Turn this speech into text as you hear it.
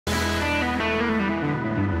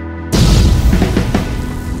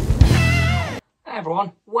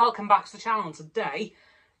everyone, welcome back to the channel, and today,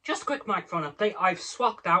 just a quick microphone update. I've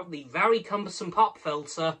swapped out the very cumbersome pop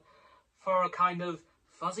filter for a kind of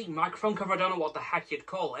fuzzy microphone cover. I don't know what the heck you'd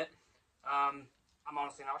call it. I'm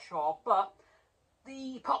honestly not sure, but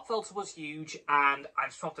the pop filter was huge, and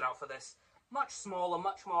I've swapped it out for this much smaller,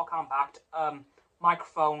 much more compact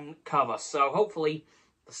microphone cover. So hopefully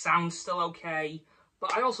the sound's still okay.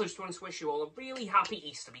 But I also just wanted to wish you all a really happy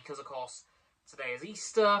Easter, because of course today is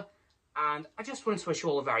Easter. And I just wanted to wish you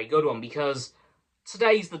all a very good one, because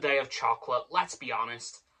today's the day of chocolate, let's be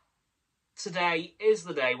honest. Today is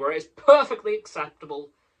the day where it is perfectly acceptable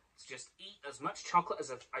to just eat as much chocolate as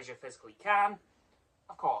you physically can.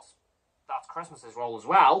 Of course, that's Christmas's role as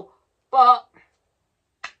well, but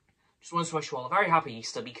just wanted to wish you all a very happy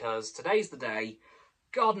Easter, because today's the day.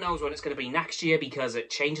 God knows when it's going to be next year, because it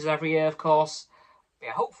changes every year, of course. But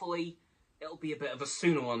yeah, hopefully it'll be a bit of a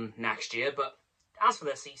sooner one next year, but as for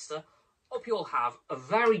this Easter, hope you all have a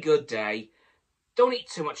very good day. Don't eat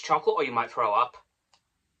too much chocolate or you might throw up.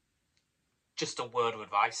 Just a word of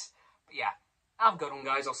advice. But yeah, have a good one,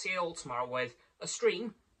 guys. I'll see you all tomorrow with a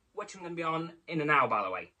stream, which I'm going to be on in an hour, by the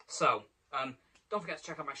way. So, don't forget to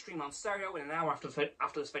check out my stream on stereo in an hour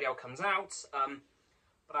after this video comes out.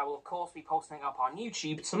 But I will, of course, be posting it up on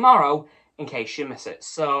YouTube tomorrow in case you miss it.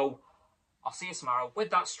 So, I'll see you tomorrow with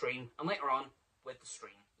that stream, and later on with the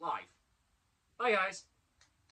stream live. Bye, guys.